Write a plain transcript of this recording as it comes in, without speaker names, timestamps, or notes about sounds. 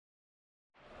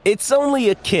It's only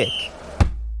a kick,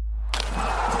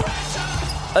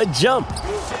 a jump,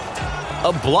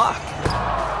 a block.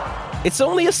 It's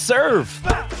only a serve.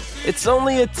 It's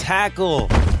only a tackle,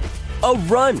 a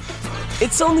run.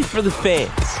 It's only for the fans.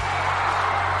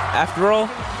 After all,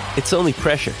 it's only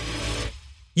pressure.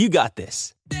 You got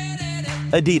this.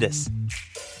 Adidas.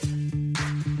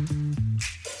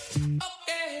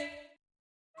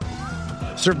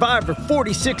 Survivor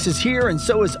 46 is here, and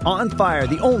so is On Fire,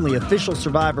 the only official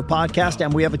Survivor podcast,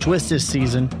 and we have a twist this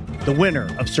season. The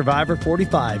winner of Survivor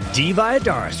 45, Dee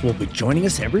Valladares, will be joining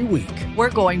us every week. We're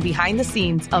going behind the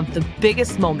scenes of the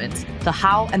biggest moments, the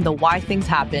how and the why things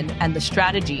happen, and the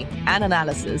strategy and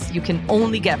analysis you can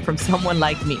only get from someone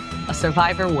like me, a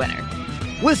Survivor winner.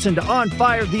 Listen to On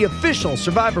Fire, the official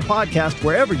Survivor podcast,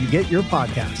 wherever you get your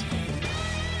podcast.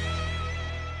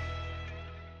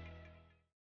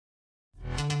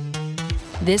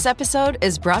 This episode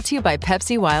is brought to you by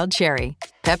Pepsi Wild Cherry.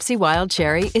 Pepsi Wild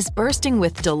Cherry is bursting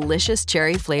with delicious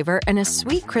cherry flavor and a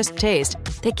sweet, crisp taste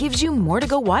that gives you more to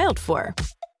go wild for.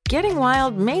 Getting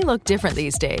wild may look different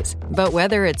these days, but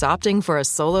whether it's opting for a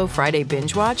solo Friday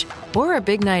binge watch or a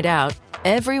big night out,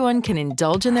 everyone can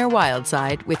indulge in their wild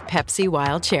side with Pepsi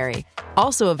Wild Cherry.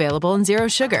 Also available in Zero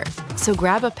Sugar. So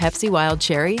grab a Pepsi Wild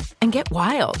Cherry and get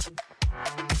wild.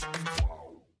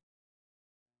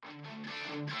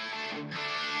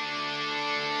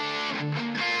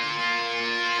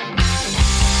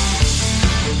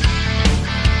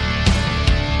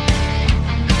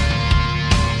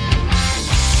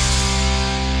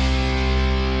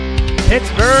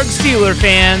 Pittsburgh Steelers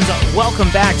fans, welcome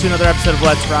back to another episode of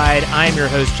Let's Ride. I'm your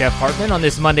host, Jeff Hartman, on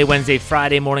this Monday, Wednesday,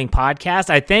 Friday morning podcast.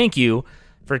 I thank you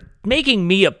for making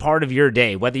me a part of your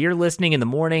day, whether you're listening in the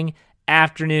morning,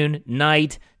 afternoon,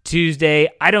 night, Tuesday.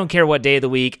 I don't care what day of the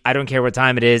week. I don't care what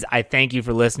time it is. I thank you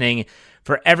for listening.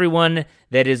 For everyone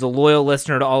that is a loyal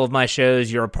listener to all of my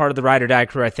shows, you're a part of the Ride or Die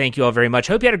crew. I thank you all very much.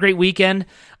 Hope you had a great weekend.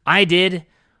 I did.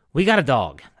 We got a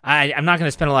dog. I'm not going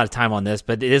to spend a lot of time on this,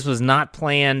 but this was not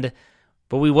planned.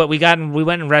 But we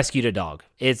went and rescued a dog.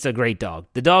 It's a great dog.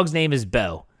 The dog's name is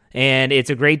Bo, and it's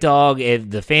a great dog. If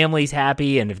the family's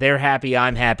happy, and if they're happy,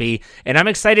 I'm happy. And I'm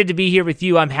excited to be here with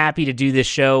you. I'm happy to do this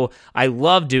show. I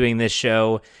love doing this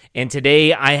show. And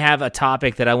today I have a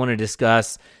topic that I want to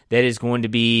discuss that is going to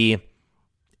be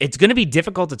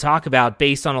difficult to talk about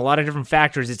based on a lot of different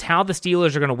factors. It's how the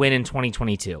Steelers are going to win in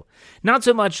 2022. Not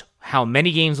so much how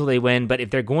many games will they win, but if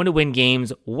they're going to win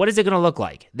games, what is it going to look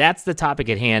like? That's the topic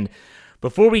at hand.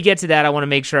 Before we get to that, I want to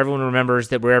make sure everyone remembers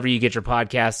that wherever you get your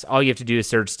podcasts, all you have to do is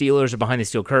search Steelers or Behind the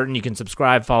Steel Curtain. You can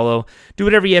subscribe, follow, do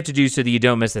whatever you have to do so that you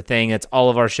don't miss a thing. That's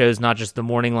all of our shows, not just the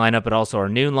morning lineup, but also our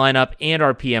noon lineup and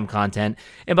our PM content.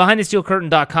 And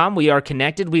BehindTheSteelCurtain.com, we are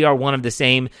connected. We are one of the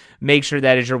same. Make sure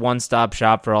that is your one-stop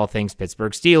shop for all things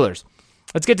Pittsburgh Steelers.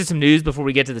 Let's get to some news before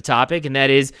we get to the topic, and that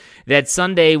is that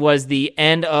Sunday was the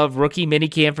end of rookie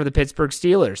minicamp for the Pittsburgh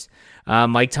Steelers.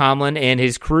 Mike Tomlin and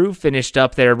his crew finished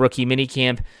up their rookie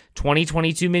minicamp.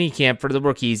 2022 minicamp for the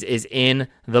rookies is in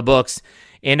the books.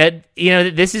 And,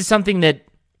 this is something that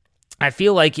I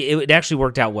feel like it actually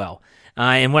worked out well.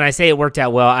 And when I say it worked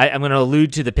out well, I'm going to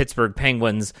allude to the Pittsburgh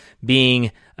Penguins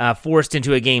being forced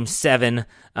into a Game 7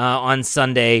 on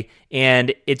Sunday.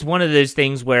 And it's one of those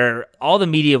things where all the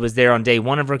media was there on day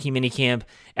one of rookie minicamp.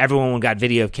 Everyone got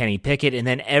video of Kenny Pickett. And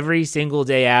then every single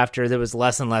day after, there was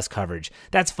less and less coverage.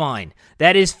 That's fine.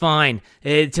 That is fine.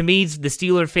 To me, the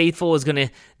Steeler faithful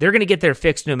they're going to get their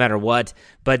fix no matter what.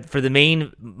 But for the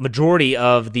main majority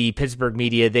of the Pittsburgh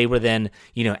media, they were then,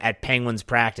 at Penguins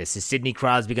practice. Is Sidney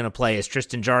Crosby going to play? Is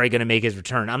Tristan Jarry going to make his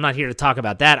return? I'm not here to talk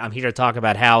about that. I'm here to talk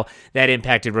about how that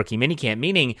impacted rookie minicamp,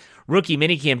 meaning rookie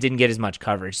minicamp didn't get as much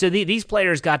coverage. So these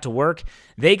players got to work.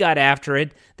 They got after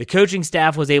it. The coaching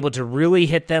staff was able to really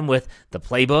hit them with the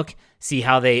playbook, see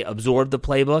how they absorb the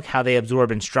playbook, how they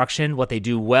absorb instruction, what they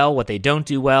do well, what they don't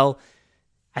do well.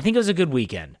 I think it was a good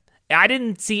weekend. I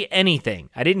didn't see anything.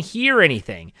 I didn't hear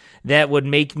anything that would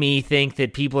make me think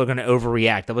that people are going to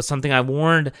overreact. That was something I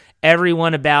warned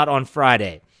everyone about on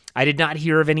Friday. I did not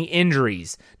hear of any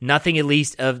injuries, nothing at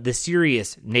least of the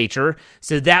serious nature,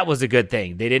 so that was a good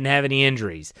thing. They didn't have any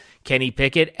injuries. Kenny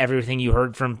Pickett, everything you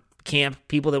heard from camp,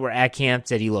 people that were at camp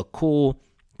said he looked cool,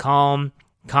 calm,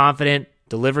 confident,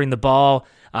 delivering the ball.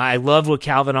 I loved what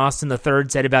Calvin Austin III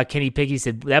said about Kenny Pickett. He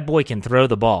said, that boy can throw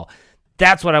the ball.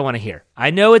 That's what I want to hear.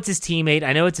 I know it's his teammate.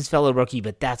 I know it's his fellow rookie,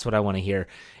 but that's what I want to hear.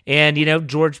 And,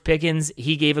 George Pickens,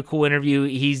 he gave a cool interview.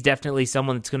 He's definitely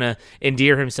someone that's going to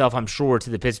endear himself, I'm sure, to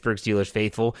the Pittsburgh Steelers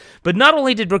faithful. But not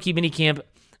only did rookie minicamp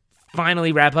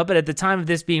finally wrap up. But at the time of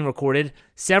this being recorded,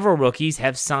 several rookies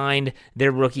have signed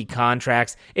their rookie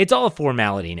contracts. It's all a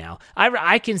formality now.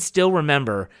 I can still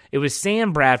remember it was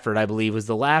Sam Bradford, I believe, was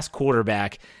the last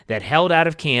quarterback that held out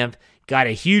of camp, got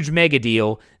a huge mega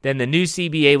deal. Then the new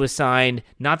CBA was signed,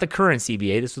 not the current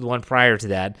CBA. This was the one prior to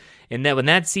that. And then when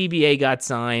that CBA got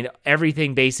signed,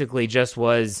 everything basically just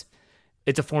was,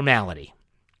 it's a formality.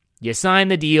 You sign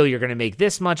the deal, you're going to make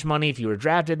this much money if you were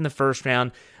drafted in the first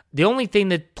round. The only thing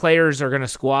that players are going to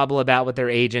squabble about with their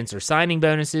agents are signing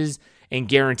bonuses and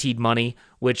guaranteed money,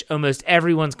 which almost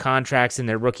everyone's contracts in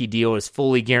their rookie deal is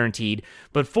fully guaranteed.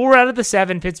 But 4 out of the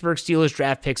 7 Pittsburgh Steelers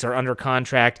draft picks are under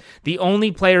contract. The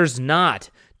only players not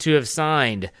to have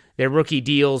signed their rookie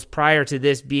deals prior to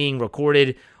this being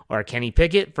recorded are Kenny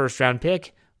Pickett, first-round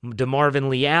pick, DeMarvin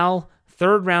Leal,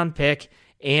 third-round pick,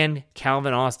 and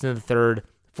Calvin Austin III,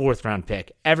 fourth-round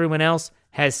pick. Everyone else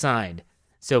has signed.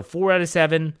 So 4 out of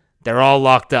 7, they're all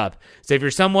locked up. So if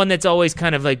you're someone that's always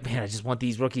kind of like, man, I just want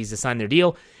these rookies to sign their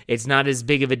deal, it's not as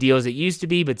big of a deal as it used to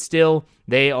be, but still,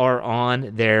 they are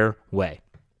on their way.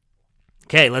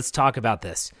 Okay, let's talk about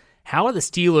this. How are the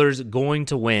Steelers going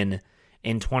to win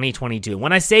in 2022?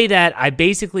 When I say that, I'm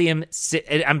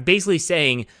basically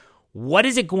saying, what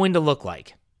is it going to look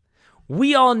like?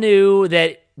 We all knew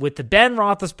that with the Ben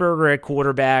Roethlisberger at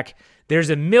quarterback, there's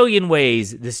a million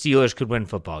ways the Steelers could win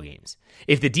football games.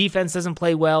 If the defense doesn't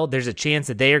play well, there's a chance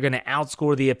that they are going to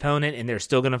outscore the opponent and they're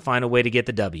still going to find a way to get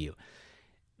the W.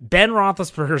 Ben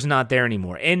Roethlisberger's not there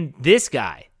anymore. And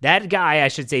that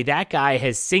guy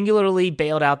has singularly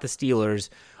bailed out the Steelers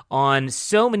on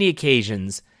so many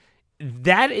occasions.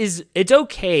 It's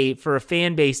okay for a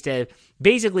fan base to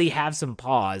basically have some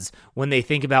pause when they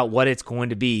think about what it's going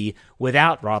to be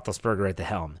without Roethlisberger at the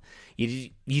helm.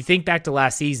 You think back to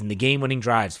last season, the game-winning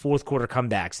drives, fourth quarter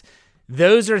comebacks.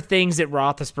 Those are things that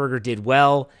Roethlisberger did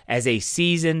well as a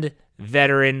seasoned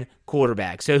veteran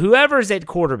quarterback. So whoever's at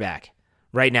quarterback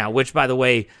right now, which, by the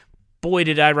way, boy,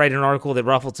 did I write an article that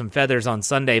ruffled some feathers on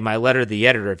Sunday, my letter to the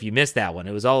editor, if you missed that one.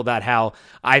 It was all about how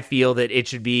I feel that it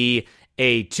should be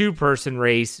a 2-person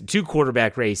race,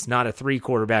 2-quarterback race, not a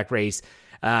 3-quarterback race.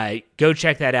 Go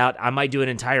check that out. I might do an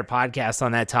entire podcast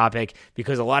on that topic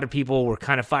because a lot of people were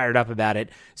kind of fired up about it.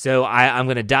 So I'm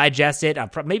going to digest it.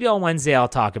 Maybe on Wednesday I'll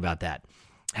talk about that,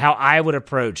 how I would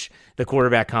approach the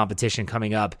quarterback competition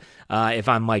coming up if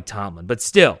I'm Mike Tomlin. But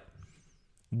still,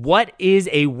 what is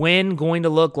a win going to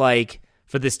look like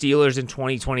for the Steelers in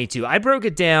 2022? I broke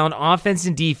it down, offense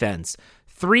and defense,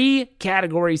 3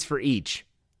 categories for each.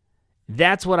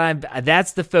 That's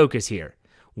the focus here.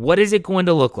 What is it going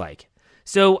to look like?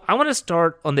 So I want to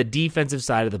start on the defensive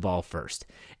side of the ball first.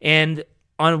 And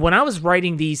when I was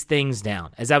writing these things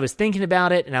down, as I was thinking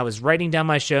about it and I was writing down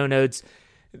my show notes,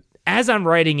 as I'm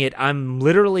writing it, I'm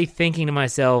literally thinking to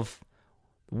myself,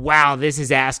 wow, this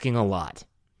is asking a lot.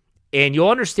 And you'll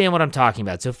understand what I'm talking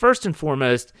about. So first and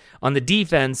foremost, on the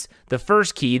defense, the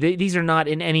first key, these are not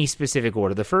in any specific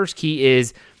order. The first key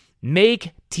is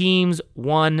make teams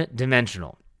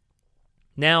one-dimensional.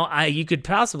 Now, you could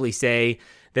possibly say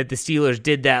that the Steelers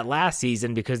did that last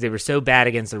season because they were so bad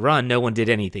against the run, no one did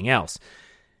anything else.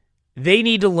 They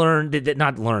need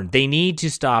to they need to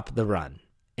stop the run.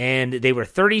 And they were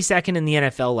 32nd in the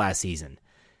NFL last season.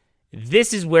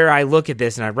 This is where I look at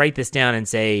this and I write this down and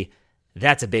say,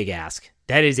 that's a big ask.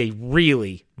 That is a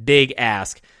really big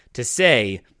ask to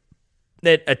say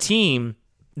that a team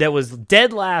that was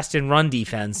dead last in run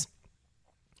defense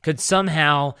could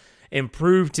somehow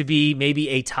improve to be maybe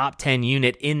a top 10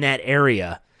 unit in that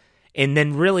area and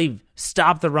then really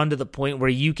stop the run to the point where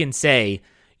you can say,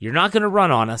 you're not going to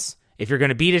run on us. If you're going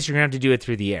to beat us, you're going to have to do it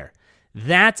through the air.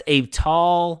 That's a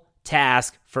tall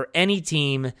task for any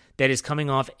team that is coming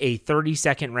off a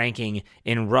 32nd ranking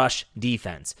in rush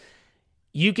defense.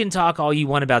 You can talk all you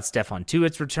want about Stephon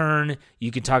Tuitt's return.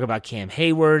 You can talk about Cam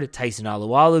Hayward, Tyson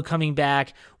Alualu coming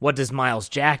back. What does Myles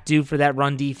Jack do for that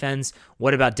run defense?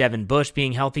 What about Devin Bush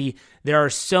being healthy? There are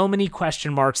so many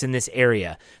question marks in this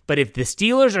area. But if the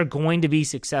Steelers are going to be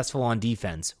successful on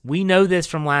defense, we know this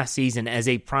from last season as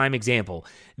a prime example.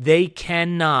 They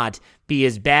cannot be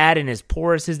as bad and as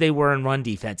porous as they were in run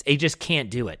defense. They just can't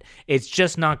do it. It's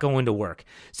just not going to work.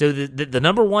 So the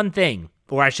number one thing,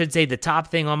 or I should say the top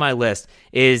thing on my list,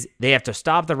 is they have to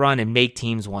stop the run and make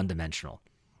teams one-dimensional.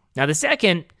 Now the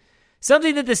second,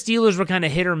 something that the Steelers were kind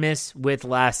of hit or miss with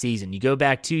last season. You go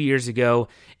back 2 years ago,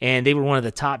 and they were one of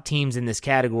the top teams in this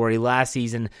category. Last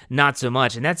season, not so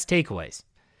much, and that's takeaways.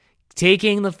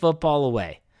 Taking the football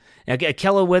away. Now,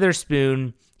 Ahkello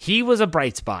Witherspoon, he was a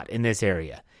bright spot in this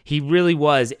area. He really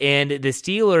was, and the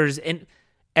Steelers, and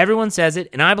everyone says it,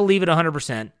 and I believe it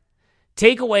 100%,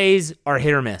 takeaways are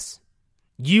hit or miss.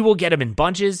 you will get them in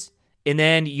bunches, and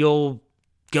then you'll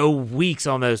go weeks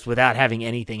almost without having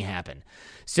anything happen.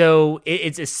 So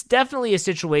it's definitely a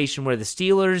situation where the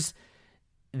Steelers,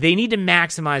 they need to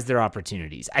maximize their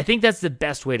opportunities. I think that's the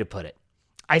best way to put it.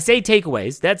 I say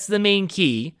takeaways, that's the main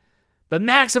key, but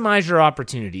maximize your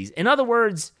opportunities. In other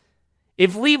words,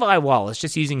 if Levi Wallace,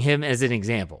 just using him as an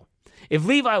example, if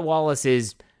Levi Wallace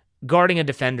is guarding a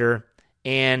defender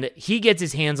and he gets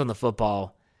his hands on the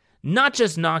football, not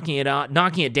just knocking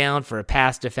it down for a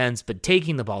pass defense, but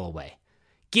taking the ball away,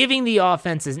 giving the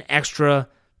offense an extra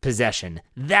possession,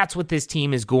 that's what this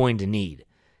team is going to need.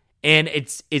 And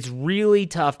it's really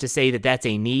tough to say that that's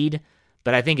a need,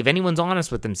 but I think if anyone's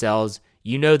honest with themselves,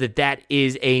 you know that that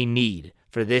is a need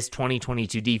for this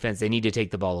 2022 defense. They need to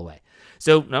take the ball away.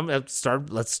 So let's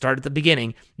start at the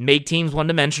beginning. Make teams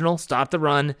one-dimensional, stop the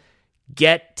run,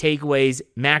 get takeaways,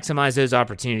 maximize those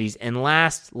opportunities, and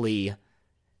lastly,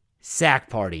 sack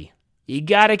party. You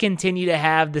got to continue to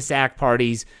have the sack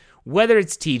parties, whether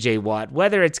it's TJ Watt,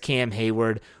 whether it's Cam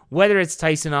Hayward, whether it's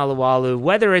Tyson Alualu,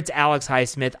 whether it's Alex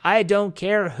Highsmith. I don't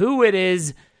care who it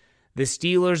is. The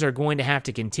Steelers are going to have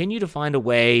to continue to find a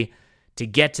way to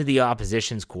get to the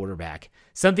opposition's quarterback.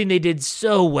 Something they did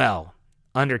so well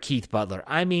under Keith Butler.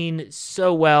 I mean,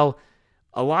 so well.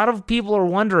 A lot of people are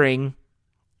wondering,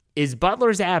 is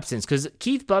Butler's absence, because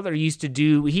Keith Butler used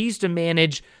to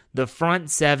manage the front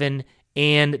seven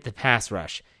and the pass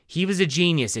rush. He was a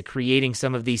genius at creating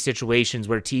some of these situations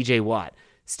where TJ Watt,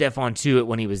 Stephon Tuitt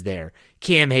when he was there,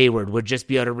 Cam Hayward would just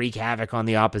be able to wreak havoc on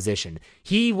the opposition.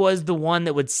 He was the one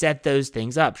that would set those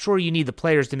things up. Sure, you need the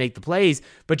players to make the plays,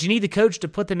 but you need the coach to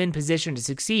put them in position to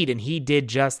succeed, and he did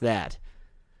just that.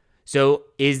 So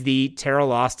is the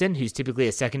Terrell Austin, who's typically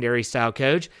a secondary style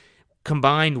coach,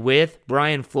 combined with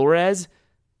Brian Flores,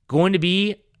 going to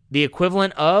be the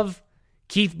equivalent of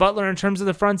Keith Butler in terms of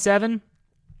the front seven?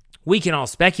 We can all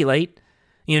speculate.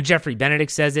 Jeffrey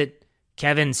Benedict says it.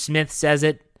 Kevin Smith says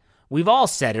it. We've all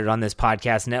said it on this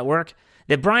podcast network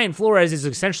that Brian Flores is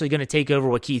essentially going to take over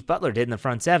what Keith Butler did in the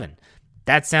front seven.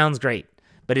 That sounds great,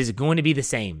 but is it going to be the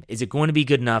same? Is it going to be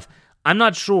good enough? I'm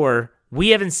not sure. We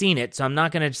haven't seen it, so I'm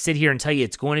not going to sit here and tell you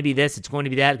it's going to be this, it's going to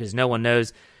be that, because no one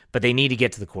knows, but they need to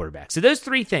get to the quarterback. So those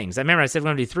three things. I said we're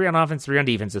going to do 3 on offense, 3 on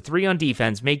defense. So 3 on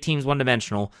defense, make teams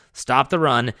one-dimensional, stop the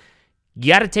run.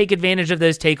 You got to take advantage of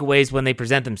those takeaways when they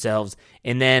present themselves,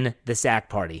 and then the sack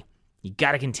party. You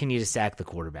got to continue to sack the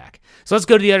quarterback. So let's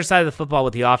go to the other side of the football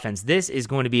with the offense. This is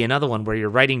going to be another one where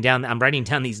I'm writing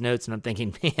down these notes and I'm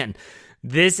thinking, man,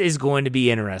 this is going to be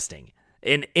interesting.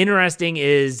 And interesting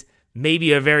is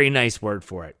maybe a very nice word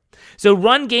for it. So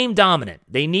run game dominant.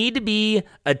 They need to be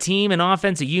a team, an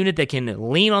offensive unit that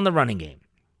can lean on the running game.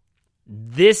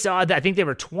 I think they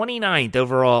were 29th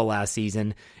overall last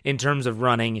season in terms of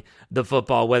running the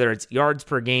football, whether it's yards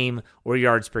per game or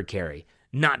yards per carry.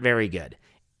 Not very good.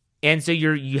 And so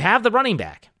you have the running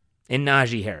back in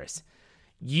Najee Harris.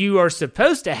 You are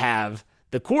supposed to have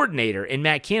the coordinator in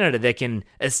Matt Canada that can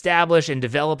establish and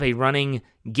develop a running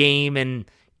game and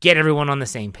get everyone on the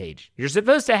same page. You're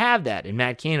supposed to have that in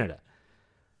Matt Canada.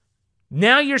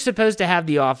 Now you're supposed to have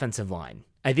the offensive line.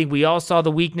 I think we all saw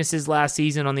the weaknesses last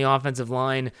season on the offensive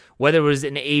line, whether it was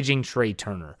an aging Trey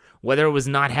Turner, whether it was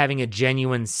not having a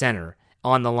genuine center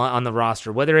on the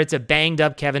roster, whether it's a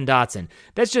banged-up Kevin Dotson.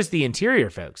 That's just the interior,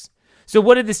 folks. So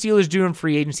what did the Steelers do in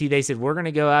free agency? They said, we're going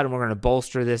to go out and we're going to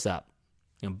bolster this up.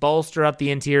 Bolster up the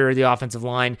interior of the offensive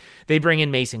line. They bring in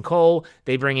Mason Cole.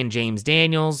 They bring in James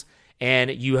Daniels.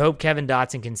 And you hope Kevin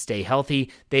Dotson can stay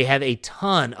healthy. They have a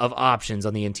ton of options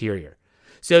on the interior.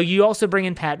 So you also bring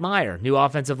in Pat Meyer, new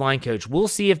offensive line coach. We'll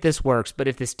see if this works. But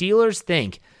if the Steelers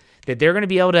think that they're going to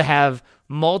be able to have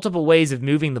multiple ways of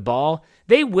moving the ball,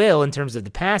 they will in terms of the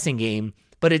passing game,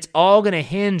 but it's all going to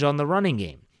hinge on the running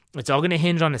game. It's all going to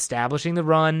hinge on establishing the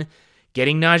run,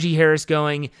 getting Najee Harris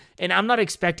going, and I'm not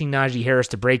expecting Najee Harris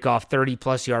to break off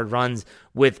 30-plus yard runs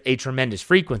with a tremendous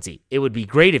frequency. It would be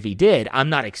great if he did. I'm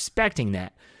not expecting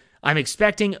that. I'm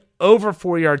expecting over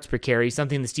 4 yards per carry,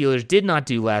 something the Steelers did not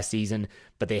do last season,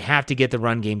 but they have to get the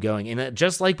run game going. And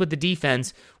just like with the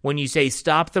defense, when you say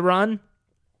stop the run,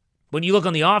 when you look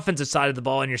on the offensive side of the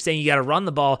ball and you're saying you got to run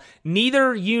the ball,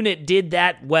 neither unit did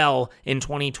that well in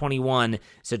 2021.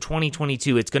 So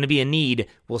 2022, it's going to be a need.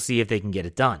 We'll see if they can get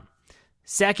it done.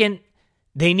 Second,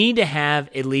 they need to have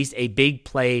at least a big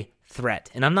play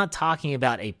threat. And I'm not talking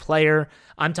about a player.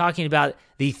 I'm talking about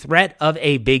the threat of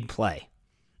a big play.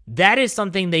 That is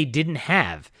something they didn't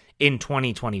have in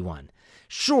 2021.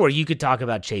 Sure, you could talk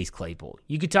about Chase Claypool.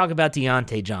 You could talk about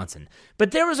Deontay Johnson.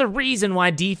 But there was a reason why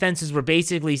defenses were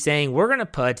basically saying, we're going to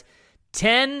put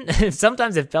 10,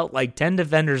 sometimes it felt like 10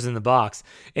 defenders in the box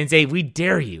and say, we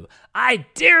dare you. I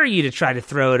dare you to try to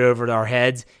throw it over our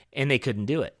heads. And they couldn't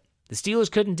do it. The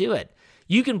Steelers couldn't do it.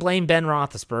 You can blame Ben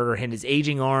Roethlisberger and his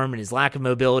aging arm and his lack of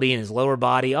mobility and his lower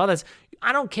body. All that's,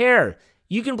 I don't care.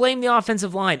 You can blame the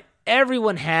offensive line.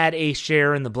 Everyone had a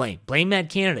share in the blame. Blame Matt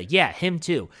Canada. Yeah, him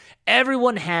too.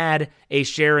 Everyone had a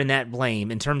share in that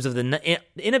blame in terms of the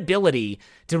inability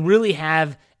to really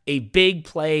have a big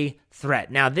play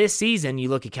threat. Now, this season, you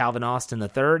look at Calvin Austin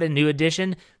III, a new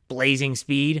addition, blazing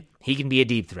speed. He can be a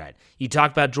deep threat. You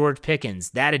talk about George Pickens,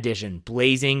 that addition,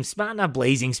 blazing, not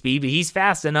blazing speed, but he's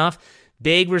fast enough.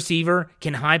 Big receiver,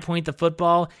 can high point the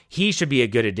football. He should be a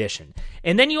good addition.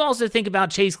 And then you also think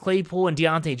about Chase Claypool and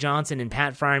Deontay Johnson and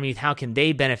Pat Freiermuth. How can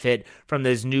they benefit from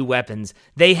those new weapons?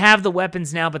 They have the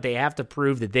weapons now, but they have to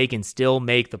prove that they can still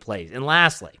make the plays. And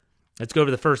lastly, let's go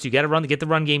over the first. You got to get the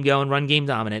run game going, run game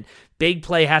dominant. Big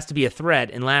play has to be a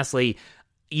threat. And lastly,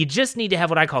 you just need to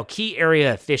have what I call key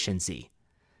area efficiency.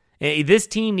 This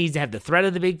team needs to have the threat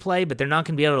of the big play, but they're not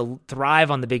going to be able to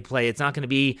thrive on the big play. It's not going to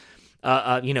be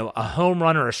a home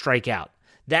run or a strikeout.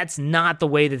 That's not the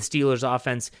way that the Steelers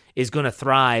offense is going to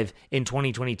thrive in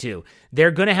 2022. They're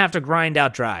going to have to grind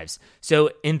out drives. So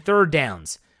in third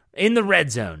downs, in the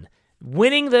red zone,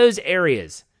 winning those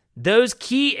areas, those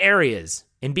key areas,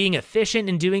 and being efficient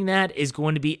in doing that is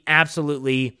going to be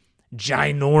absolutely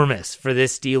ginormous for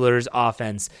this Steelers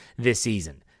offense this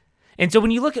season. And so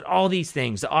when you look at all these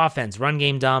things, the offense, run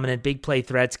game dominant, big play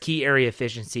threats, key area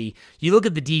efficiency, you look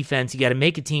at the defense, you got to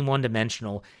make a team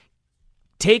one-dimensional,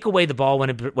 take away the ball when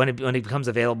it becomes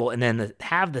available, and then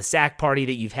have the sack party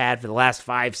that you've had for the last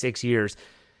 5-6 years.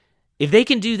 If they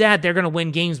can do that, they're going to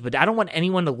win games, but I don't want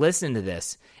anyone to listen to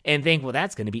this and think, well,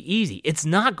 that's going to be easy. It's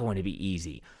not going to be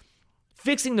easy.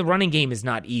 Fixing the running game is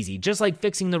not easy, just like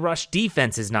fixing the rush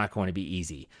defense is not going to be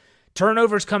easy.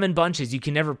 Turnovers come in bunches. You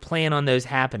can never plan on those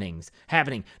happening.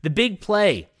 The big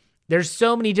play, there's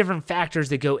so many different factors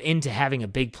that go into having a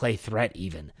big play threat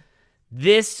even.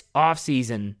 This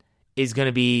offseason is going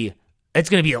to be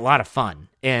a lot of fun,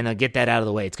 and I'll get that out of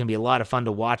the way. It's going to be a lot of fun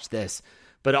to watch this.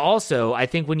 But also, I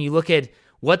think when you look at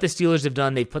what the Steelers have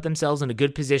done, they've put themselves in a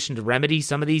good position to remedy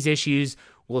some of these issues.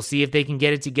 We'll see if they can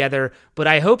get it together. But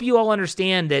I hope you all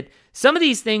understand that some of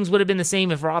these things would have been the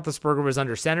same if Roethlisberger was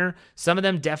under center. Some of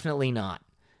them definitely not.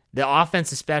 The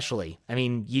offense especially. I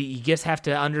mean, you just have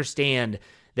to understand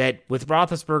that with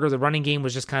Roethlisberger, the running game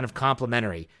was just kind of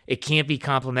complementary. It can't be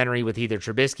complementary with either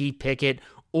Trubisky, Pickett,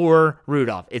 or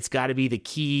Rudolph. It's got to be the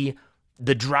key,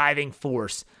 the driving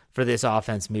force for this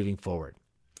offense moving forward.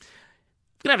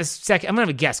 I'm going to have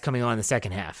a guest coming on in the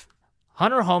second half.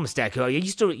 Hunter Homestead, who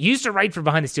used to write for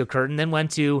Behind the Steel Curtain, then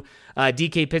went to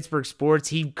DK Pittsburgh Sports.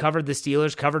 He covered the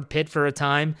Steelers, covered Pitt for a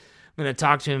time. I'm going to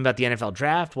talk to him about the NFL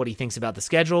draft, what he thinks about the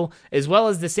schedule, as well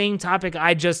as the same topic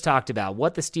I just talked about,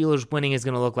 what the Steelers winning is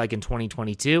going to look like in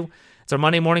 2022. It's our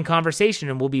Monday morning conversation,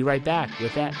 and we'll be right back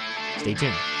with that. Stay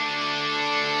tuned.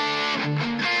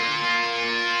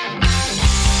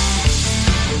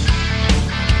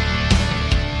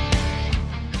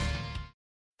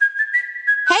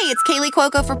 Hey, it's Kaylee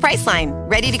Cuoco for Priceline.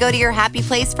 Ready to go to your happy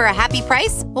place for a happy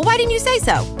price? Well, why didn't you say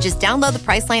so? Just download the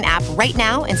Priceline app right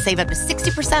now and save up to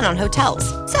 60% on hotels.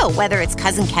 So whether it's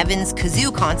Cousin Kevin's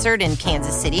Kazoo Concert in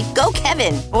Kansas City, go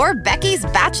Kevin, or Becky's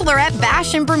Bachelorette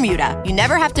Bash in Bermuda, you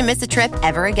never have to miss a trip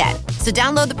ever again. So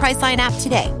download the Priceline app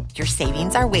today. Your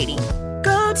savings are waiting.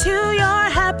 Go to your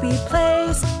happy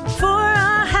place for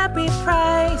a happy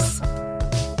price.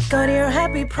 Go to your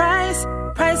happy price,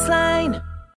 Priceline.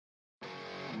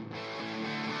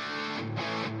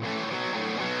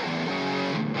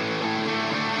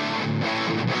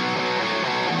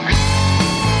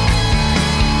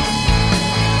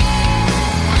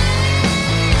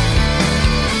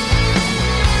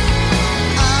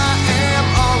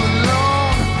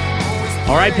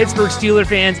 All right, Pittsburgh Steelers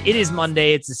fans, it is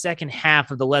Monday. It's the second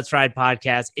half of the Let's Ride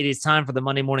podcast. It is time for the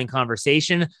Monday morning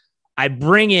conversation. I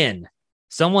bring in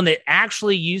someone that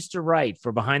actually used to write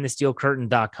for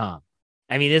BehindTheSteelCurtain.com.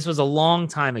 I mean, this was a long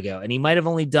time ago, and he might have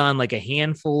only done like a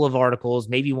handful of articles,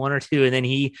 maybe one or two, and then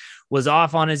he was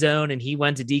off on his own, and he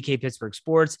went to DK Pittsburgh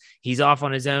Sports. He's off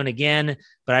on his own again,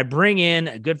 but I bring in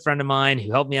a good friend of mine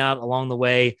who helped me out along the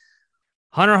way.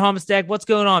 Hunter Homestead, what's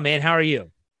going on, man? How are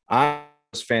you?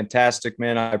 Was fantastic,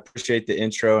 man. I appreciate the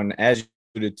intro, and as you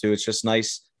alluded to, it's just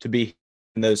nice to be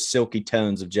in those silky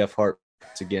tones of Jeff Hart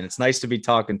again. It's nice to be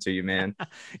talking to you, man.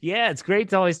 Yeah, it's great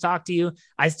to always talk to you.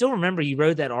 I still remember you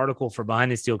wrote that article for Behind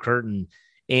the Steel Curtain,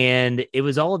 and it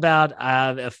was all about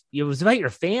it was about your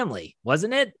family,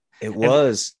 wasn't it? It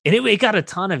was. And it got a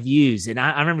ton of views. And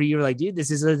I remember you were like, dude,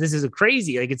 this is a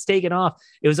crazy, like it's taken off.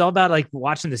 It was all about like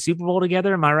watching the Super Bowl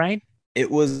together. Am I right? It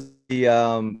was the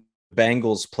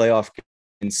Bengals playoff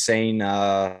insane.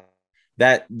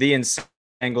 The insane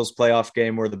Bengals playoff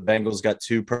game where the Bengals got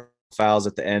 2 fouls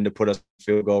at the end to put us in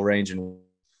field goal range. And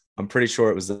I'm pretty sure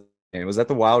it was the game. Was that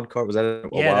the wild card? Was that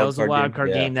that was a wild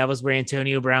card game. That was where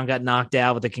Antonio Brown got knocked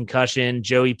out with a concussion.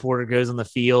 Joey Porter goes on the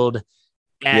field.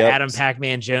 Adam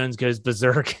Pac-Man Jones goes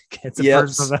berserk. Gets a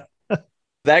first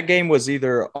That game was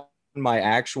either on my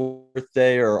actual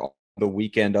birthday or on the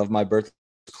weekend of my birthday,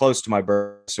 close to my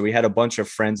birthday. So we had a bunch of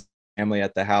friends and family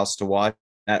at the house to watch.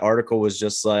 That article was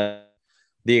just like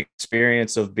the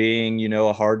experience of being,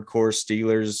 a hardcore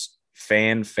Steelers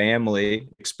fan family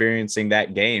experiencing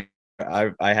that game.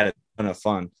 I had a ton of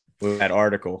fun with that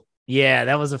article. Yeah,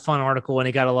 that was a fun article and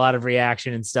it got a lot of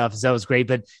reaction and stuff. So that was great.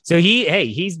 But so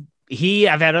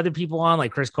I've had other people on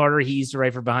like Chris Carter. He used to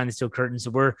write for Behind the Steel Curtain. So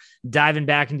we're diving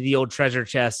back into the old treasure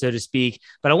chest, so to speak.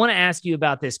 But I want to ask you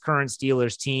about this current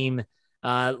Steelers team.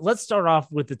 Let's start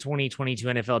off with the 2022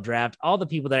 NFL draft. All the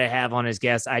people that I have on as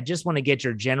guests, I just want to get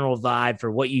your general vibe for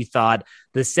what you thought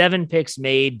the 7 picks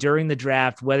made during the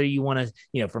draft, whether you want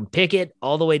to, from Pickett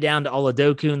all the way down to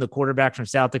Oladokun, the quarterback from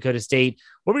South Dakota State.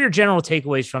 What were your general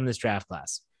takeaways from this draft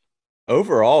class?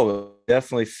 Overall,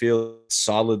 definitely feel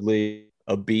solidly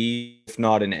a B, if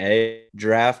not an A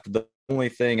draft. The only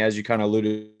thing, as you kind of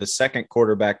alluded, the second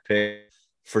quarterback pick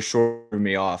for sure threw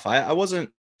me off. I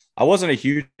wasn't a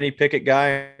huge Kenny Pickett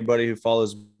guy. Anybody who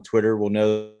follows Twitter will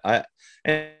know. And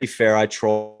to be fair, I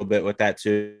troll a bit with that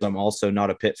too. I'm also not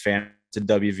a Pitt fan to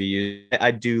WVU.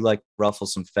 I do like ruffle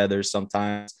some feathers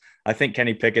sometimes. I think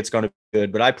Kenny Pickett's going to be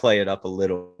good, but I play it up a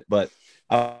little. But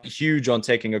I'm huge on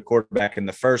taking a quarterback in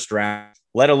the first round,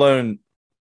 let alone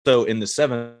so in the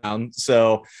 7th round.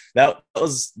 So that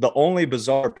was the only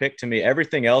bizarre pick to me.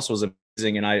 Everything else was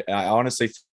amazing. And I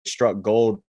honestly struck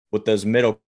gold with those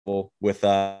middle people with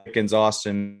Pickens,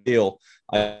 Austin, Hill.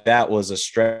 That was a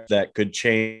stretch that could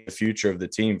change the future of the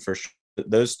team for sure.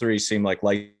 Those 3 seem like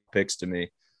light picks to me.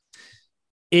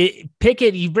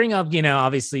 Pickett, you bring up,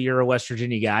 obviously you're a West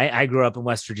Virginia guy. I grew up in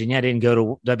West Virginia. I didn't go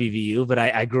to WVU, but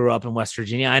I grew up in West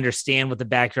Virginia. I understand what the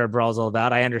backyard brawl is all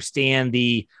about. I understand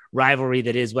the rivalry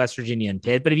that is West Virginia and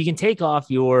Pitt. But if you can take off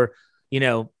your,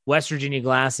 West Virginia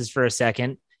glasses for a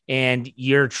second and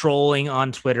you're trolling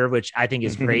on Twitter, which I think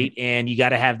is great. And you got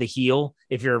to have the heel.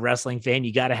 If you're a wrestling fan,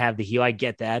 you got to have the heel. I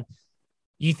get that.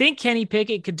 You think Kenny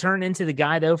Pickett could turn into the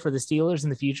guy, though, for the Steelers in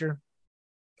the future?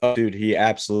 Oh, dude, he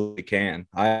absolutely can.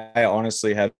 I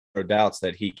honestly have no doubts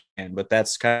that he can, but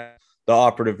that's kind of the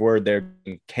operative word there,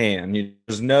 can.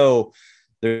 There's no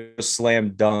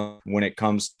slam dunk when it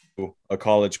comes to a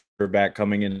college quarterback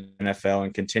coming in the NFL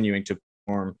and continuing to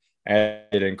perform at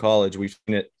it in college. We've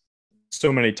seen it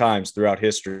so many times throughout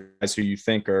history. Guys who you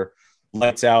think are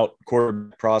lights out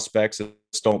quarterback prospects that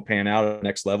just don't pan out at the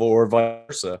next level, or vice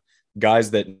versa. Guys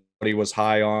that nobody was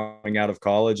high on coming out of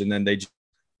college and then they just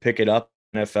pick it up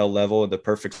NFL level, the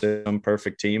perfect system,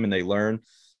 perfect team, and they learn.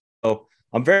 So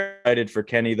I'm very excited for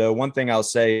Kenny, though. One thing I'll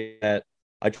say that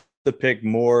I try to pick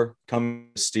more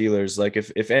coming to Steelers. Like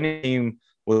if any team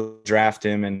will draft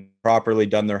him and properly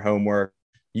done their homework,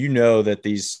 that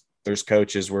these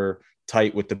coaches were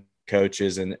tight with the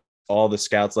coaches and all the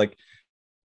scouts. Like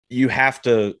you have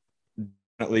to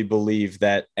definitely believe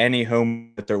that any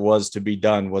home that there was to be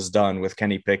done was done with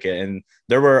Kenny Pickett. And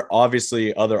there were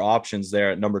obviously other options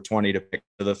there at number 20 to pick.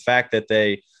 So the fact that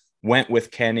they went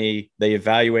with Kenny, they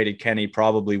evaluated Kenny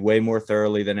probably way more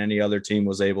thoroughly than any other team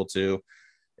was able to.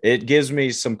 It gives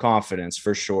me some confidence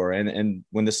for sure. And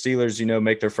when the Steelers,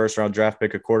 make their first round draft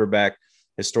pick a quarterback,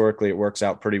 historically it works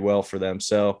out pretty well for them.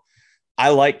 So I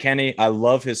like Kenny. I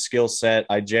love his skill set.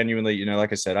 I genuinely,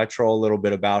 like I said, I troll a little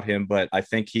bit about him, but I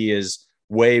think he is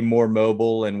way more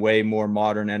mobile and way more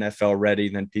modern NFL ready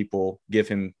than people give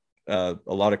him a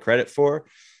lot of credit for.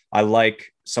 I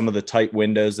like some of the tight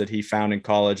windows that he found in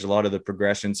college, a lot of the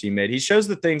progressions he made. He shows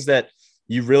the things that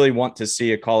you really want to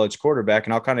see a college quarterback.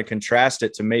 And I'll kind of contrast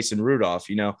it to Mason Rudolph.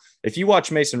 If you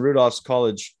watch Mason Rudolph's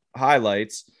college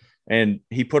highlights, and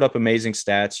he put up amazing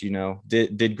stats,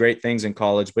 did great things in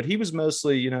college, but he was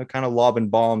mostly, kind of lobbing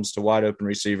bombs to wide open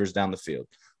receivers down the field,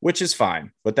 which is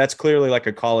fine. But that's clearly like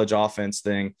a college offense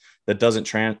thing that doesn't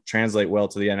translate well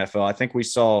to the NFL. I think we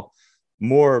saw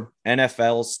more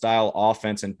NFL style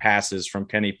offense and passes from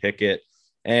Kenny Pickett.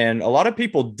 And a lot of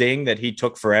people ding that he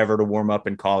took forever to warm up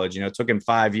in college. It took him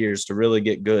 5 years to really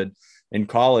get good in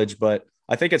college. But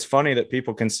I think it's funny that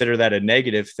people consider that a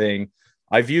negative thing.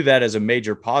 I view that as a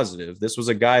major positive. This was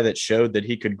a guy that showed that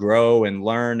he could grow and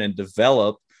learn and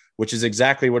develop which is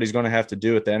exactly what he's going to have to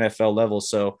do at the NFL level.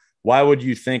 So why would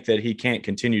you think that he can't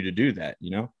continue to do that?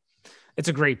 It's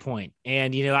a great point.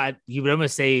 And, you would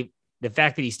almost say the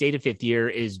fact that he stayed a fifth year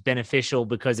is beneficial,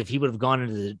 because if he would have gone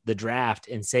into the draft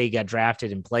and say he got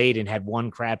drafted and played and had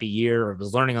one crappy year or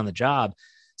was learning on the job,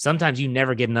 sometimes you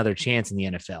never get another chance in the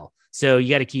NFL. So you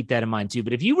got to keep that in mind too.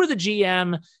 But if you were the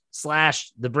GM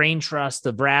 / the brain trust,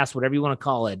 the brass, whatever you want to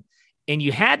call it, and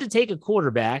you had to take a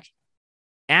quarterback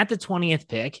at the 20th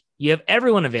pick, you have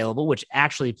everyone available, which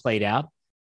actually played out.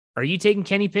 Are you taking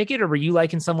Kenny Pickett, or were you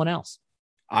liking someone else?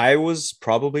 I was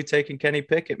probably taking Kenny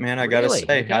Pickett, man. I got to say,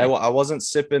 Okay. I wasn't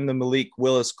sipping the Malik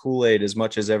Willis Kool-Aid as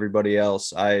much as everybody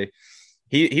else.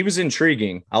 He was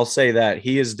intriguing. I'll say that.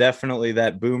 He is definitely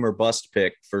that boom or bust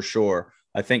pick for sure.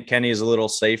 I think Kenny is a little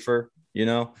safer,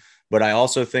 but I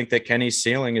also think that Kenny's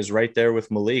ceiling is right there with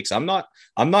Malik's. I'm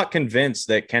not convinced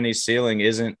that Kenny's ceiling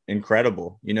isn't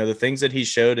incredible. The things that he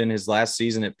showed in his last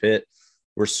season at Pitt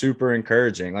were super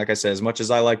encouraging. Like I said, as much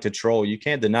as I like to troll, you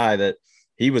can't deny that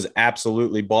he was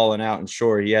absolutely balling out. And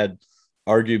sure, he had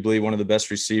arguably one of the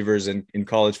best receivers in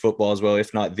college football as well,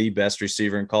 if not the best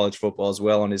receiver in college football as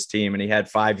well on his team. And he had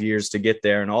 5 years to get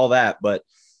there and all that. But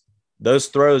those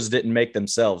throws didn't make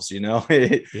themselves,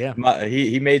 Yeah.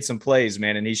 He made some plays,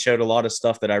 man, and he showed a lot of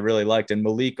stuff that I really liked. And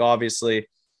Malik, obviously,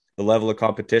 the level of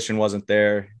competition wasn't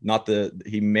there.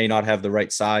 He may not have the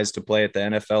right size to play at the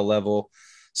NFL level.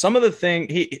 Some of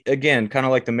the again, kind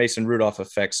of like the Mason Rudolph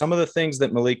effect, some of the things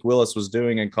that Malik Willis was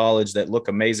doing in college that look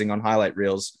amazing on highlight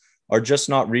reels are just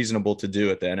not reasonable to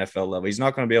do at the NFL level. He's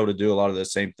not going to be able to do a lot of the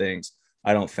same things,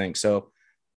 I don't think. So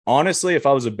honestly, if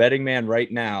I was a betting man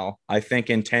right now, I think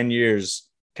in 10 years,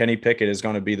 Kenny Pickett is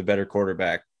going to be the better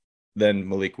quarterback than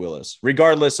Malik Willis,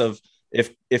 regardless of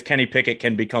if Kenny Pickett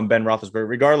can become Ben Roethlisberger,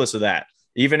 regardless of that.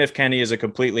 Even if Kenny is a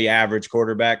completely average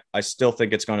quarterback, I still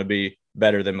think it's going to be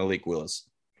better than Malik Willis.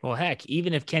 Well, heck,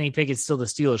 even if Kenny Pickett's still the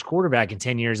Steelers quarterback in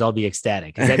 10 years, I'll be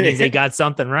ecstatic, because that means they got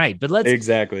something right. But let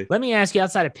me ask you,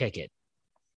 outside of Pickett,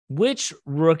 which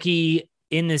rookie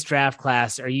in this draft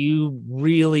class are you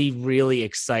really, really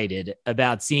excited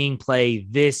about seeing play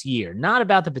this year? Not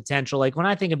about the potential. Like when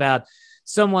I think about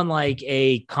someone like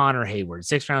a Connor Hayward,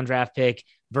 6th-round draft pick,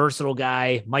 versatile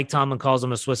guy. Mike Tomlin calls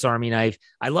him a Swiss Army knife.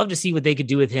 I love to see what they could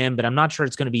do with him, but I'm not sure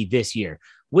it's going to be this year.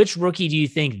 Which rookie do you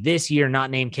think this year, not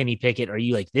named Kenny Pickett, are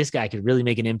you like, this guy could really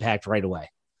make an impact right away?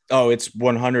 Oh, it's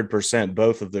 100%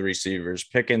 both of the receivers,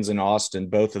 Pickens and Austin.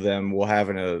 Both of them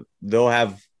they'll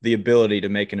have the ability to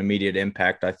make an immediate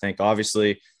impact. I think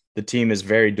obviously the team is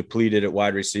very depleted at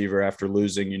wide receiver after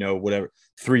losing,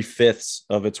 3/5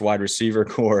 of its wide receiver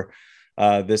core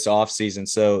this offseason.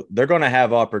 So they're going to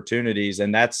have opportunities,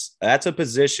 and that's a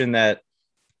position that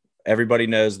everybody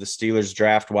knows the Steelers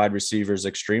draft wide receivers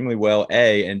extremely well,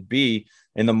 A, and B,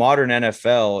 in the modern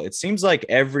NFL, it seems like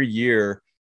every year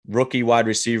rookie wide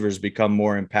receivers become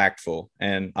more impactful.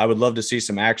 And I would love to see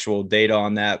some actual data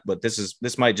on that, but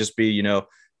this might just be,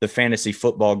 the fantasy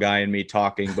football guy in me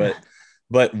talking, but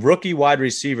rookie wide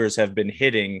receivers have been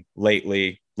hitting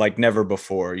lately like never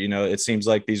before. It seems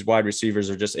like these wide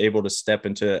receivers are just able to step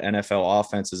into NFL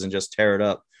offenses and just tear it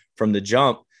up from the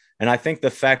jump. And I think the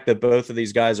fact that both of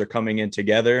these guys are coming in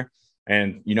together,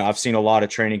 and, I've seen a lot of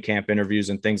training camp interviews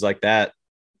and things like that.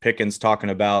 Pickens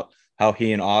talking about how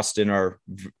he and Austin are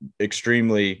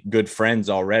extremely good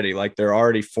friends already. Like they're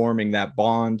already forming that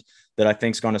bond that I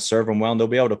think is going to serve them well. And they'll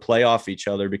be able to play off each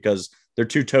other because they're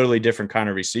two totally different kind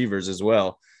of receivers as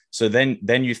well. So then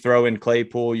you throw in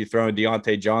Claypool, you throw in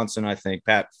Deontay Johnson. I think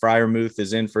Pat Freiermuth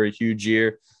is in for a huge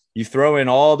year. You throw in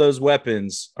all those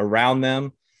weapons around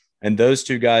them, and those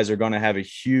two guys are going to have a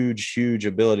huge, huge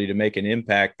ability to make an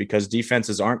impact because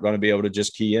defenses aren't going to be able to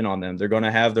just key in on them. They're going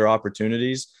to have their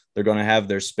opportunities. They're going to have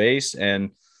their space.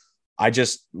 And I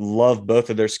just love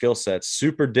both of their skill sets.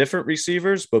 Super different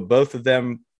receivers, but both of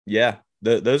them,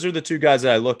 those are the two guys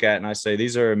that I look at and I say,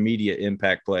 these are immediate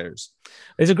impact players.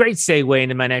 It's a great segue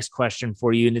into my next question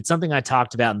for you. And it's something I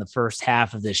talked about in the first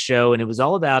half of this show. And it was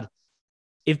all about,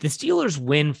 if the Steelers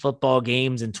win football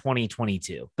games in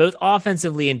 2022, both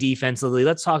offensively and defensively,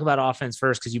 let's talk about offense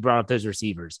first because you brought up those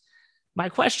receivers. My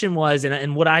question was,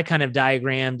 and what I kind of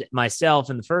diagrammed myself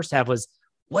in the first half was,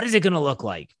 what is it going to look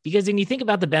like? Because when you think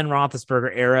about the Ben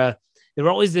Roethlisberger era, there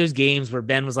were always those games where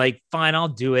Ben was like, fine, I'll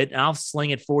do it. And I'll sling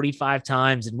it 45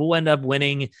 times and we'll end up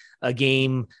winning a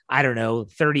game,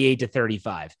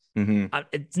 38-35. Mm-hmm.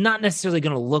 It's not necessarily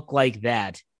going to look like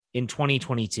that in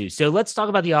 2022. So let's talk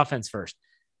about the offense first.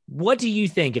 What do you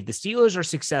think if the Steelers are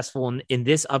successful in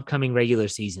this upcoming regular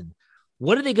season?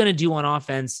 What are they going to do on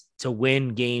offense to win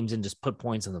games and just put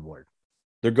points on the board?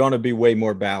 They're going to be way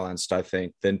more balanced, I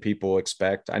think, than people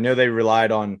expect. I know they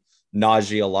relied on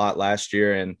Najee a lot last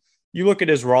year, and you look at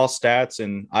his raw stats,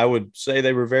 and I would say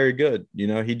they were very good. You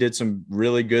know, he did some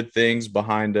really good things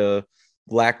behind a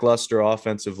lackluster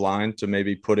offensive line, to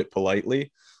maybe put it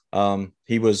politely.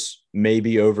 He was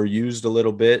maybe overused a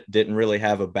little bit, didn't really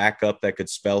have a backup that could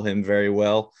spell him very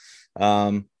well.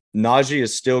 Najee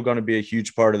is still going to be a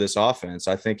huge part of this offense.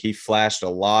 I think he flashed a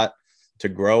lot to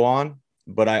grow on,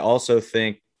 but I also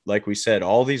think, like we said,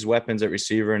 all these weapons at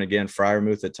receiver, and again,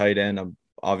 Freiermuth at tight end, I'm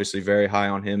obviously very high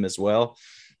on him as well.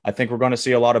 I think we're going to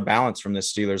see a lot of balance from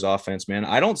this Steelers offense, man.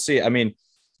 I don't see, I mean,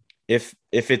 if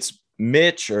it's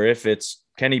Mitch or if it's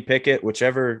Kenny Pickett,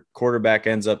 whichever quarterback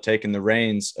ends up taking the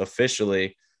reins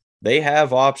officially, they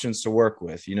have options to work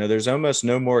with. You know, there's almost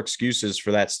no more excuses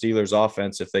for that Steelers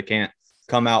offense if they can't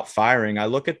come out firing. I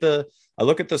look at the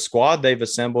squad they've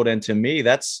assembled, and to me,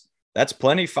 that's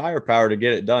plenty firepower to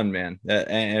get it done, man.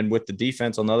 And with the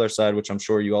defense on the other side, which I'm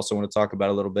sure you also want to talk about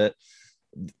a little bit,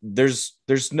 there's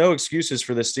no excuses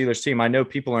for the Steelers team. I know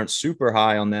people aren't super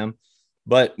high on them,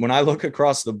 but when I look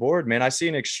across the board, man, I see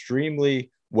an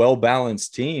extremely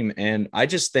well-balanced team. And I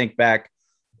just think back,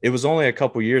 it was only a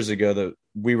couple years ago that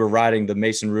we were riding the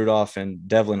Mason Rudolph and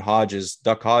Duck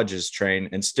Hodges train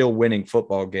and still winning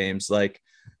football games. Like,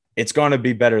 it's going to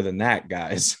be better than that,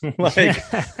 guys. Like,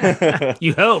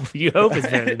 you hope it's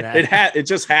better than that. It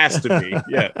just has to be.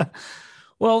 Yeah.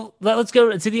 Well, let's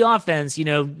go to the offense. You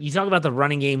know, you talk about the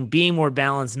running game being more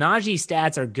balanced. Najee's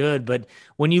stats are good, but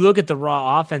when you look at the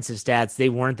raw offensive stats, they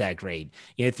weren't that great.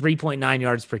 You know, 3.9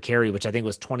 yards per carry, which I think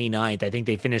was 29th. I think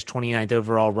they finished 29th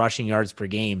overall rushing yards per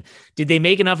game. Did they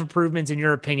make enough improvements, in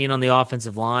your opinion, on the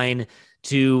offensive line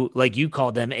to, like you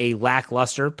called them, a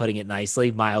lackluster, putting it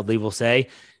nicely, mildly, we'll say?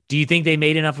 Do you think they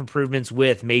made enough improvements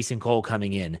with Mason Cole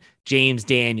coming in, James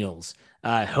Daniels,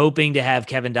 hoping to have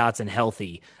Kevin Dotson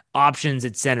healthy, options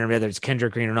at center, whether it's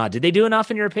Kendrick Green or not? Did they do enough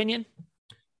in your opinion?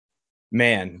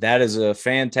 Man, that is a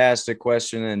fantastic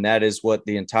question, and that is what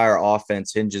the entire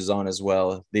offense hinges on as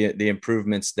well, the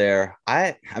improvements there.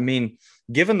 I mean,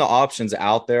 given the options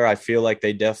out there, I feel like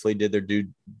they definitely did their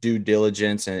due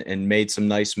diligence and made some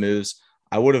nice moves.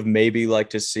 I would have maybe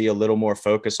liked to see a little more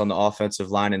focus on the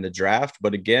offensive line in the draft.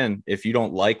 But again, if you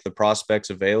don't like the prospects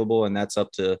available, and that's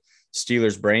up to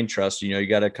Steelers brain trust, you know, you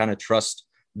got to kind of trust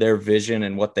their vision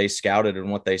and what they scouted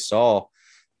and what they saw.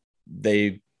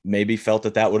 They maybe felt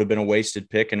that would have been a wasted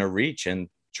pick and a reach. And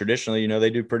traditionally, you know, they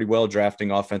do pretty well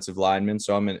drafting offensive linemen.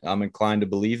 So I'm inclined to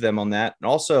believe them on that. And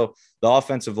also, the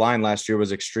offensive line last year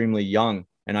was extremely young.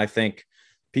 And I think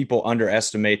people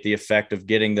underestimate the effect of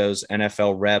getting those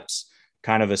NFL reps,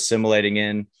 kind of assimilating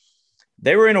in.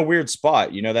 They were in a weird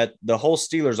spot, you know, that the whole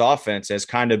Steelers offense has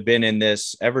kind of been in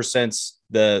this ever since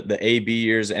the AB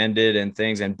years ended and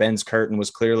things, and Ben's curtain was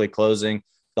clearly closing.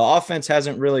 The offense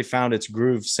hasn't really found its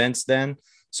groove since then.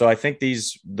 So I think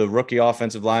the rookie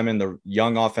offensive linemen, the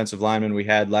young offensive linemen we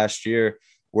had last year,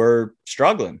 were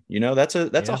struggling. You know, that's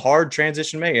a hard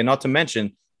transition to make. And not to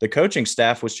mention, the coaching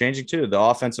staff was changing too. The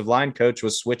offensive line coach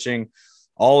was switching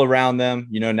all around them.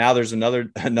 You know, now there's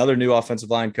another new offensive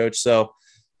line coach. So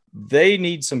they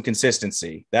need some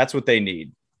consistency. That's what they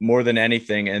need more than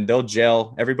anything. And they'll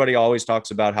gel. Everybody always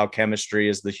talks about how chemistry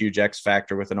is the huge X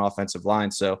factor with an offensive line.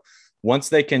 So once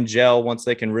they can gel, once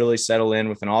they can really settle in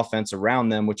with an offense around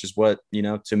them, which is what, you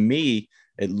know, to me,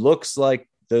 it looks like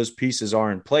those pieces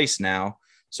are in place now.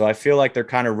 So I feel like they're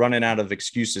kind of running out of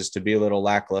excuses to be a little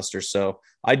lackluster. So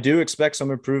I do expect some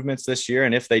improvements this year.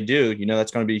 And if they do, you know,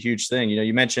 that's going to be a huge thing. You know,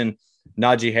 you mentioned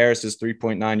Najee Harris's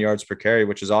 3.9 yards per carry,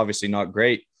 which is obviously not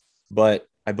great, but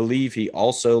I believe he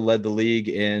also led the league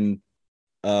in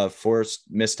forced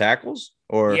missed tackles.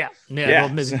 Or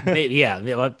forced.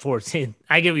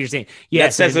 I get what you're saying. Yeah,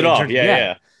 that says it all.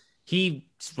 Yeah.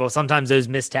 Sometimes those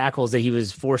missed tackles that he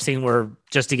was forcing were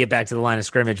just to get back to the line of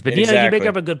scrimmage. But, exactly. You know, you make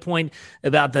up a good point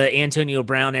about the Antonio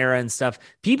Brown era and stuff.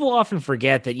 People often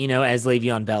forget that, you know, as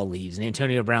Le'Veon Bell leaves and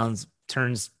Antonio Brown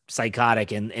turns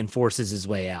psychotic and forces his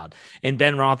way out, and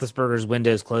Ben Roethlisberger's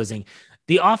window's closing,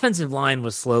 the offensive line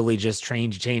was slowly just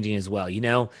changing as well. You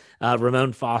know,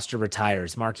 Ramon Foster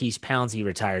retires. Marquise Pouncey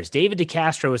retires. David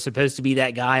DeCastro was supposed to be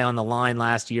that guy on the line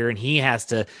last year, and he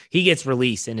gets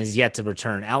released and is yet to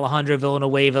return. Alejandro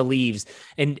Villanueva leaves.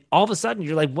 And all of a sudden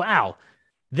you're like, wow,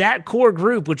 that core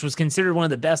group, which was considered one of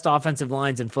the best offensive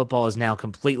lines in football, is now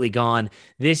completely gone.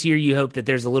 This year, you hope that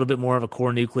there's a little bit more of a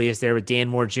core nucleus there with Dan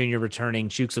Moore Jr. returning.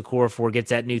 Chuks Okorafor gets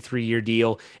that new 3-year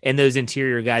deal, and those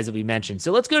interior guys that we mentioned.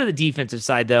 So let's go to the defensive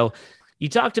side, though. You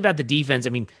talked about the defense.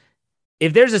 I mean,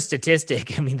 if there's a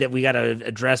statistic, that we got to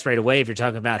address right away, if you're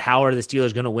talking about how are the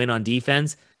Steelers going to win on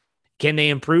defense, can they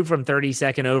improve from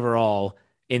 32nd overall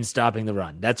in stopping the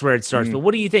run? That's where it starts. But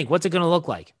what do you think? What's it going to look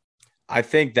like? I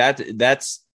think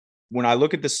that's when I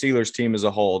look at the Steelers team as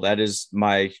a whole, that is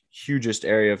my hugest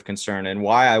area of concern. And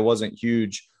why I wasn't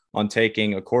huge on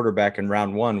taking a quarterback in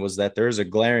round one was that there is a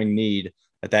glaring need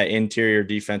at that interior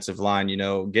defensive line. You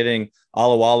know, getting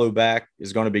Alualu back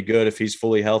is going to be good if he's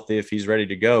fully healthy, if he's ready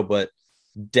to go. But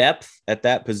depth at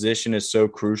that position is so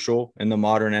crucial in the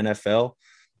modern NFL,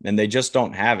 and they just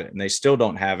don't have it. And they still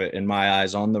don't have it, in my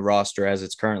eyes, on the roster as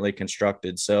it's currently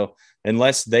constructed. So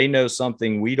unless they know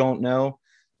something we don't know,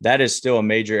 that is still a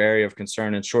major area of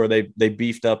concern. And sure, they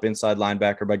beefed up inside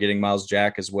linebacker by getting Miles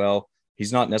Jack as well.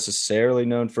 He's not necessarily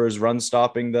known for his run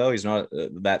stopping, though. He's not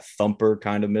that thumper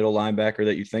kind of middle linebacker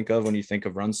that you think of when you think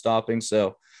of run stopping.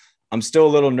 So I'm still a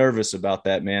little nervous about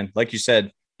that, man. Like you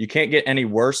said, you can't get any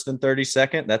worse than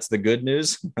 32nd. That's the good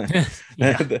news.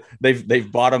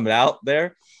 They've bottomed out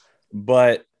there,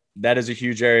 but that is a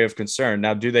huge area of concern.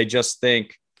 Now, do they just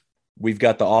think we've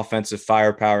got the offensive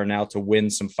firepower now to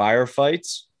win some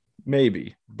firefights?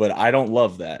 Maybe, but I don't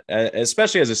love that,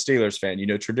 especially as a Steelers fan. You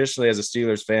know, traditionally as a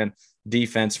Steelers fan,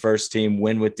 defense first team,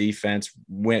 win with defense,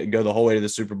 go the whole way to the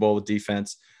Super Bowl with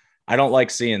defense. I don't like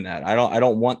seeing that. I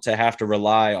don't want to have to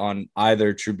rely on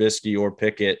either Trubisky or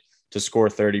Pickett to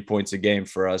score 30 points a game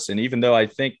for us. And even though I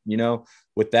think, you know,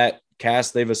 with that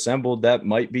cast they've assembled, that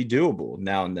might be doable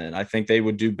now and then. I think they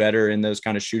would do better in those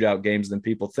kind of shootout games than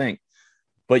people think.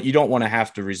 But you don't want to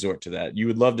have to resort to that. You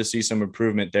would love to see some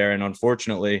improvement there. And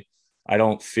unfortunately, I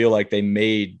don't feel like they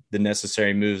made the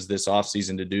necessary moves this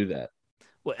offseason to do that.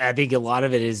 Well, I think a lot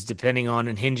of it is depending on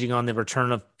and hinging on the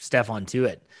return of Stephon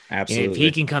Tuitt. Absolutely. And if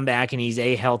he can come back and he's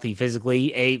A, healthy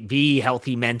physically, B,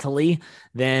 healthy mentally,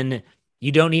 then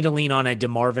you don't need to lean on a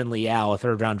DeMarvin Leal, a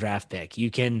third-round draft pick. You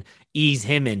can ease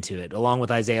him into it, along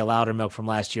with Isaiah Loudermilk from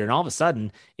last year. And all of a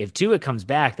sudden, if Tuitt comes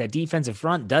back, that defensive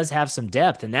front does have some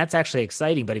depth, and that's actually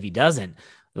exciting. But if he doesn't,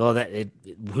 well,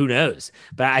 who knows?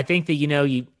 But I think that, you know,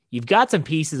 you've got some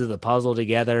pieces of the puzzle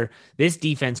together. This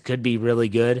defense could be really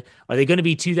good. Are they going to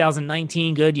be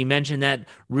 2019 good? You mentioned that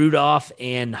Rudolph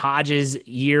and Hodges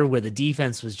year where the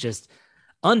defense was just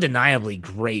undeniably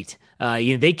great.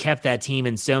 They kept that team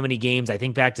in so many games. I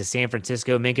think back to San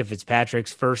Francisco, Minkah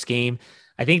Fitzpatrick's first game.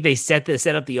 I think they set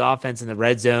up the offense in the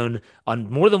red zone on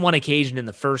more than one occasion in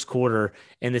the first quarter,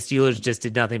 and the Steelers just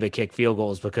did nothing but kick field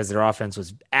goals because their offense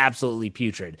was absolutely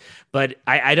putrid. But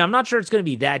I'm not sure it's going to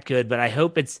be that good, but I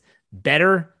hope it's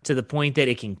better to the point that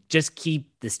it can just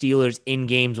keep the Steelers in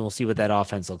games, and we'll see what that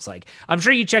offense looks like. I'm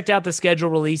sure you checked out the schedule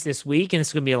release this week, and this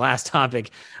is going to be a last topic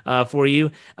for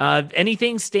you.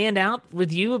 Anything stand out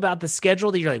with you about the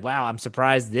schedule that you're like, wow, I'm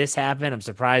surprised this happened. I'm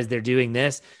surprised they're doing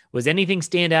this. Was anything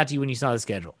stand out to you when you saw the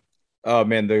schedule? Oh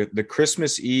man, the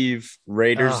Christmas Eve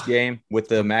Raiders game with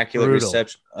the immaculate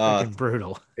reception.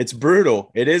 Brutal. It's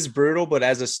brutal. It is brutal, but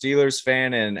as a Steelers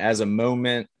fan and as a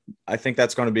moment, I think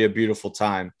that's going to be a beautiful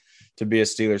time to be a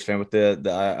Steelers fan. With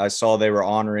I saw they were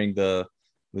honoring the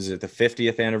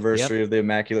 50th anniversary of the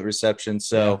immaculate reception.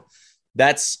 So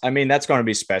that's going to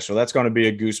be special. That's going to be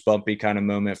a goosebumpy kind of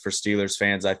moment for Steelers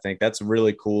fans. I think that's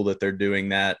really cool that they're doing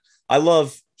that. I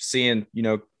love seeing, you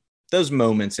know, those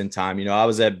moments in time. You know, I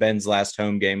was at Ben's last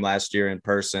home game last year in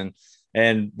person.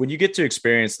 And when you get to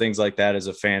experience things like that as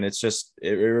a fan, it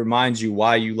reminds you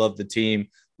why you love the team,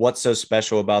 what's so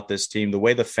special about this team, the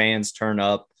way the fans turn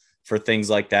up for things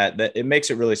like that it makes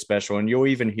it really special. And you'll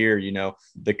even hear, you know,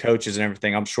 the coaches and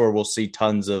everything. I'm sure we'll see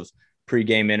tons of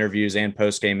pregame interviews and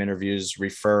postgame interviews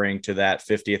referring to that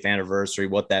 50th anniversary,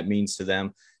 what that means to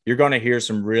them. You're going to hear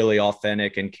some really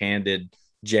authentic and candid,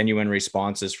 genuine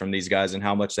responses from these guys and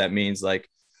how much that means. Like,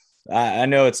 I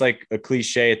know it's like a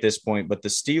cliche at this point, but the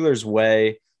Steelers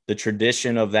way, the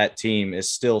tradition of that team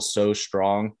is still so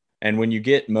strong. And when you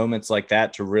get moments like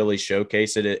that to really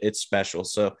showcase it, it's special.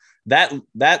 So that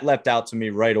leapt out to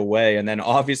me right away. And then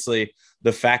obviously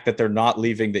the fact that they're not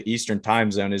leaving the Eastern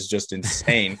time zone is just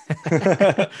insane.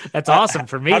 That's awesome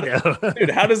for me, though.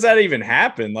 Dude, how does that even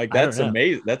happen? Like, that's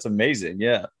amazing. That's amazing.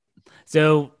 Yeah.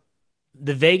 So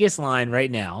the Vegas line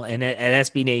right now, and at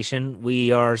SB Nation,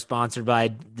 we are sponsored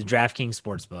by the DraftKings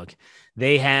Sportsbook.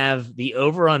 They have the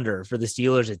over-under for the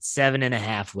Steelers at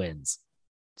 7.5 wins.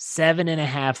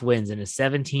 7.5 wins in a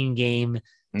 17-game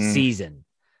season.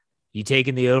 You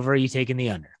taking the over, or you taking the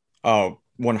under? Oh,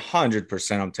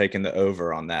 100% I'm taking the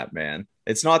over on that, man.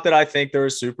 It's not that I think they're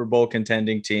a Super Bowl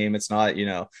contending team. It's not, you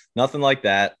know, nothing like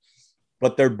that.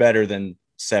 But they're better than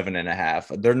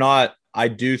 7.5. They're not. I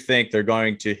do think they're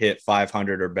going to hit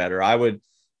 500 or better. I would,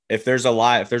 if there's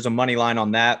a money line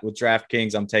on that with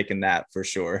DraftKings, I'm taking that for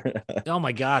sure. Oh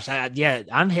my gosh.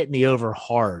 I'm hitting the over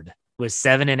hard with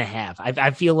 7.5.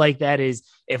 I feel like that is,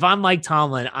 if I'm Mike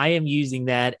Tomlin, I am using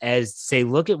that as, say,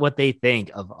 look at what they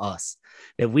think of us.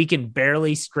 that we can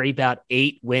barely scrape out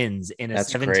 8 wins in a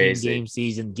 17-game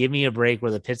season. Give me a break.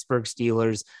 We're the Pittsburgh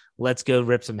Steelers. Let's go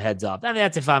rip some heads off. I mean,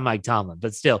 that's if I'm Mike Tomlin,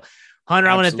 but still. Hunter,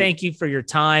 I want to thank you for your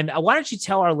time. Why don't you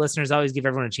tell our listeners, I always give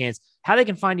everyone a chance, how they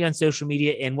can find you on social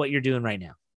media and what you're doing right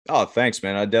now? Oh, thanks,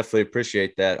 man. I definitely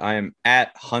appreciate that. I am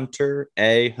at Hunter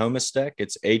A. Homistek.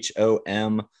 It's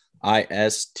HOMISTEK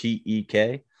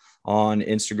on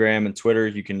Instagram and Twitter.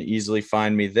 You can easily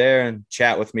find me there and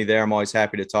chat with me there. I'm always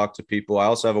happy to talk to people. I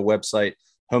also have a website,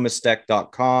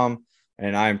 homistek.com,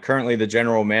 and I am currently the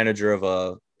general manager of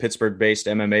a Pittsburgh-based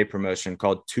MMA promotion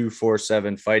called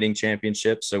 247 Fighting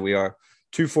Championship. So we are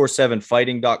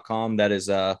 247fighting.com. That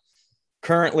is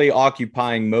currently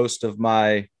occupying most of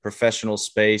my professional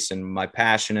space and my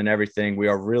passion and everything. We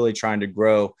are really trying to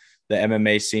grow the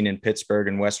MMA scene in Pittsburgh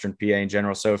and Western PA in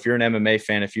general. So if you're an MMA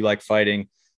fan, if you like fighting,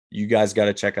 you guys got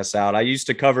to check us out. I used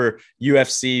to cover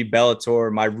UFC,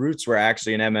 Bellator. My roots were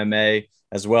actually in MMA,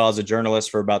 as well as a journalist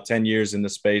for about 10 years in the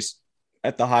space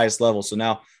at the highest level. So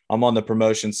now I'm on the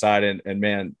promotion side, and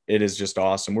man, it is just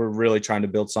awesome. We're really trying to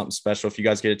build something special. If you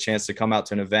guys get a chance to come out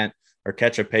to an event or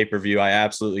catch a pay-per-view, I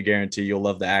absolutely guarantee you'll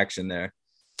love the action there.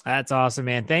 That's awesome,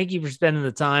 man. Thank you for spending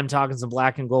the time talking some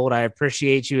black and gold. I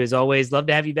appreciate you as always. Love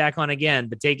to have you back on again,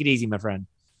 but take it easy, my friend.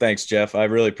 Thanks, Jeff. I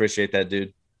really appreciate that,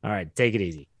 dude. All right, take it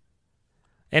easy.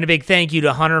 And a big thank you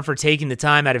to Hunter for taking the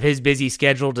time out of his busy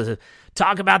schedule to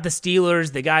talk about the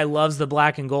Steelers. The guy loves the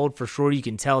black and gold for sure. You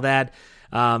can tell that.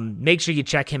 Make sure you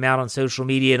check him out on social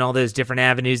media and all those different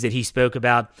avenues that he spoke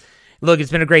about. Look,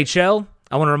 it's been a great show.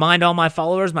 I want to remind all my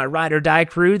followers, my ride or die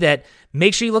crew, that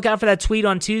make sure you look out for that tweet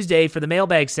on Tuesday for the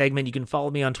mailbag segment. You can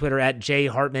follow me on Twitter at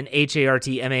jhartman,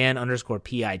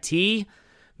 HARTMAN_PIT.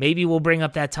 Maybe we'll bring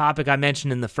up that topic I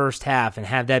mentioned in the first half and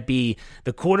have that be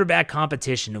the quarterback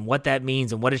competition and what that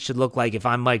means and what it should look like if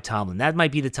I'm Mike Tomlin. That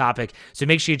might be the topic, so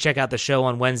make sure you check out the show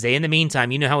on Wednesday. In the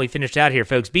meantime, you know how we finished out here,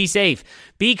 folks. Be safe,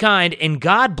 be kind, and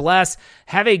God bless.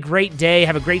 Have a great day.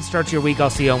 Have a great start to your week.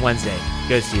 I'll see you on Wednesday.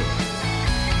 Go Steelers.